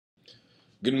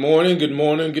Good morning, good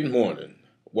morning, good morning.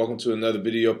 Welcome to another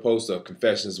video post of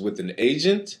Confessions with an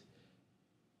Agent.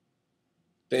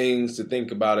 Things to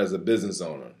think about as a business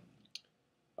owner.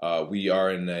 We are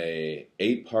in a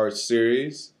 8-part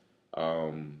series.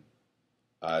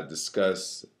 I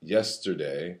discussed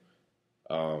yesterday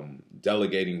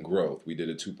delegating growth. We did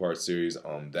a 2-part series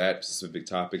on that specific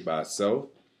topic by itself.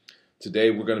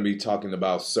 Today we're going to be talking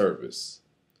about service,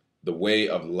 the way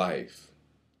of life.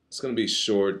 It's going to be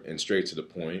short and straight to the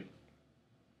point.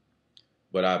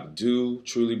 But I do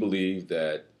truly believe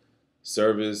that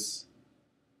service,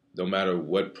 no matter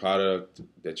what product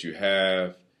that you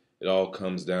have, it all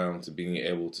comes down to being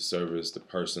able to service the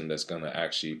person that's going to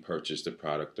actually purchase the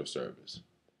product or service.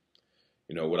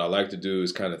 You know, what I like to do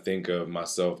is kind of think of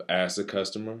myself as a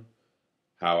customer,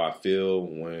 how I feel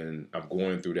when I'm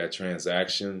going through that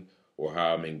transaction or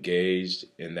how I'm engaged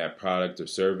in that product or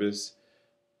service.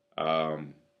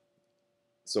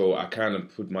 So I kind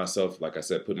of put myself, like I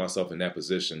said, put myself in that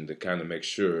position to kind of make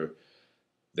sure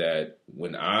that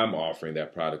when I'm offering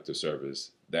that product or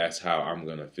service, that's how I'm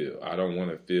going to feel. I don't want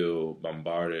to feel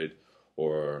bombarded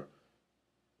or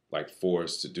like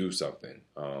forced to do something.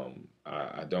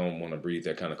 I don't want to breathe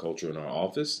that kind of culture in our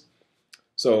office.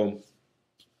 So,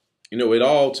 you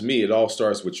know, to me, it all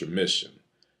starts with your mission.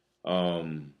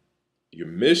 Your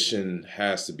mission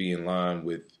has to be in line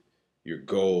with your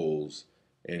goals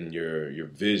and your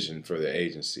vision for the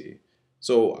agency.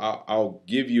 So I'll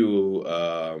give you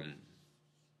a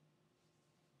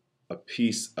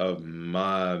piece of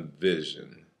my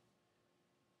vision.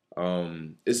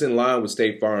 It's in line with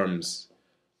State Farm's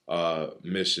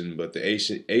mission, but the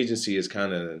agency is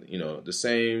kind of, the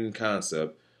same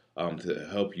concept to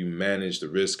help you manage the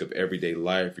risk of everyday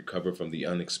life, recover from the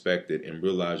unexpected, and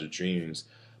realize your dreams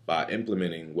by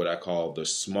implementing what I call the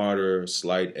smarter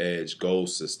slight edge goal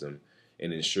system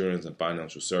in insurance and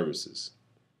financial services.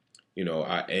 You know,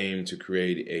 I aim to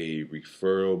create a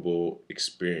referable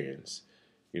experience.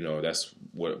 You know, that's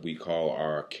what we call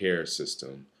our care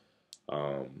system.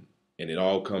 And it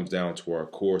all comes down to our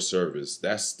core service.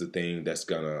 That's the thing that's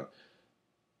going to,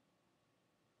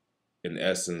 in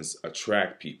essence,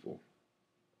 attract people.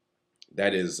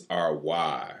 That is our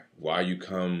why you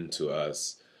come to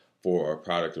us for a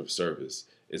product or service.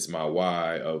 It's my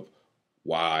why of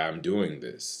why I'm doing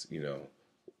this. You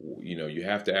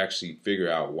have to actually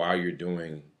figure out why you're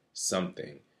doing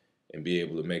something and be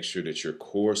able to make sure that your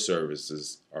core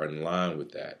services are in line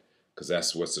with that, because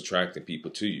that's what's attracting people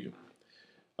to you.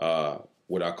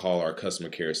 What I call our customer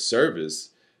care service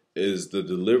is the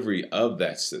delivery of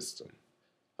that system.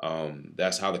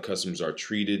 That's how the customers are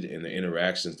treated in the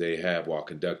interactions they have while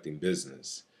conducting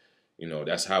business.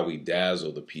 That's how we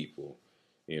dazzle the people.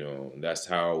 That's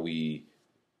how we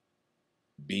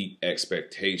beat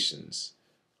expectations.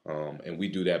 And we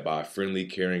do that by friendly,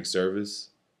 caring service,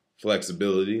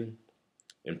 flexibility,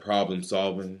 and problem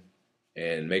solving,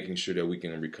 and making sure that we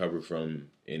can recover from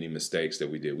any mistakes that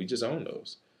we did. We just own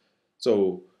those.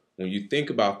 So when you think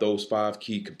about those 4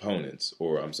 key components,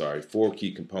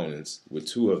 with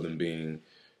 2 of them being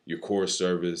your core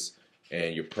service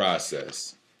and your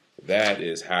process, that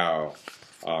is how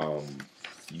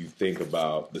you think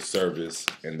about the service,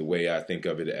 and the way I think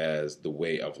of it as the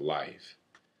way of life.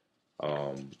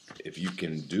 If you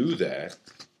can do that,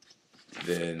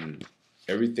 then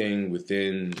everything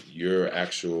within your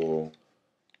actual,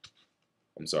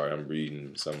 I'm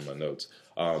reading some of my notes.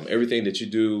 Everything that you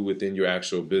do within your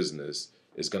actual business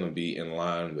is going to be in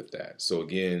line with that. So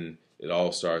again, it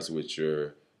all starts with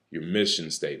your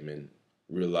mission statement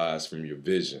realized from your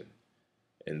vision.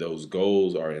 And those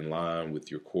goals are in line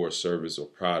with your core service or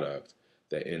product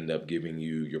that end up giving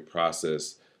you your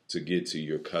process to get to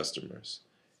your customers.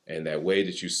 And that way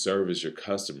that you service your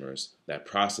customers, that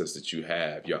process that you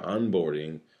have, your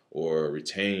onboarding or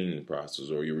retaining process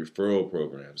or your referral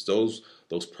programs, those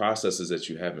processes that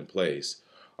you have in place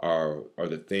are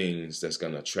the things that's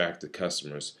going to attract the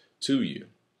customers to you.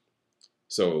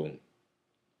 So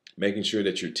making sure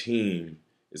that your team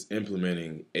is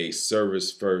implementing a service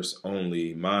first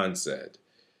only mindset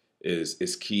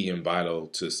is key and vital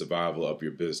to survival of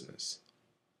your business.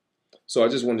 So I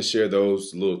just wanted to share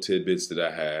those little tidbits that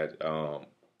I had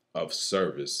of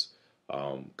service,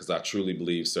 because I truly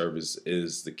believe service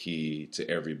is the key to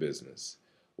every business.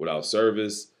 Without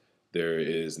service, there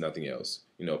is nothing else.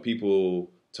 People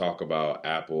talk about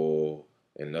Apple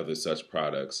and other such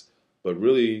products, but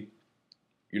really,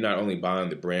 you're not only buying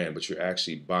the brand, but you're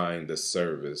actually buying the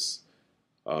service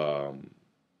of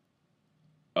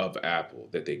Apple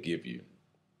that they give you.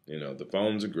 The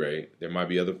phones are great. There might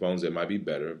be other phones that might be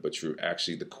better, but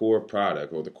the core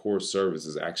product or the core service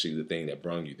is actually the thing that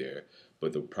brought you there.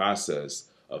 but the process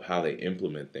of how they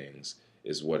implement things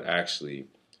is what actually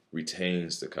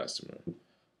retains the customer.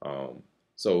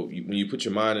 When you put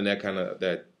your mind in that kind of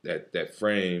that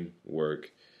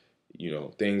framework,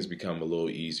 things become a little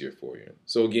easier for you.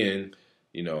 So again,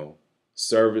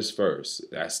 service first.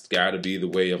 That's got to be the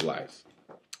way of life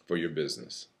for your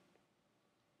business.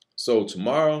 So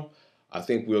tomorrow, I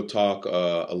think we'll talk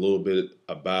a little bit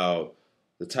about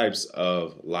the types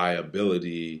of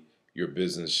liability your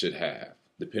business should have,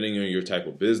 depending on your type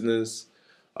of business,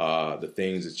 the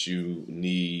things that you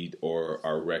need or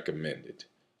are recommended.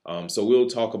 So we'll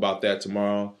talk about that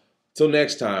tomorrow. Till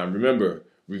next time, remember,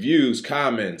 reviews,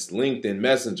 comments, LinkedIn,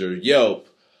 Messenger, Yelp,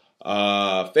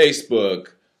 Facebook,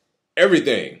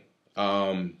 everything.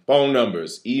 Phone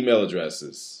numbers, email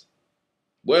addresses,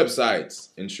 websites,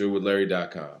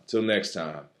 insurewithlarry.com. Till next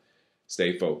time,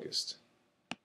 stay focused.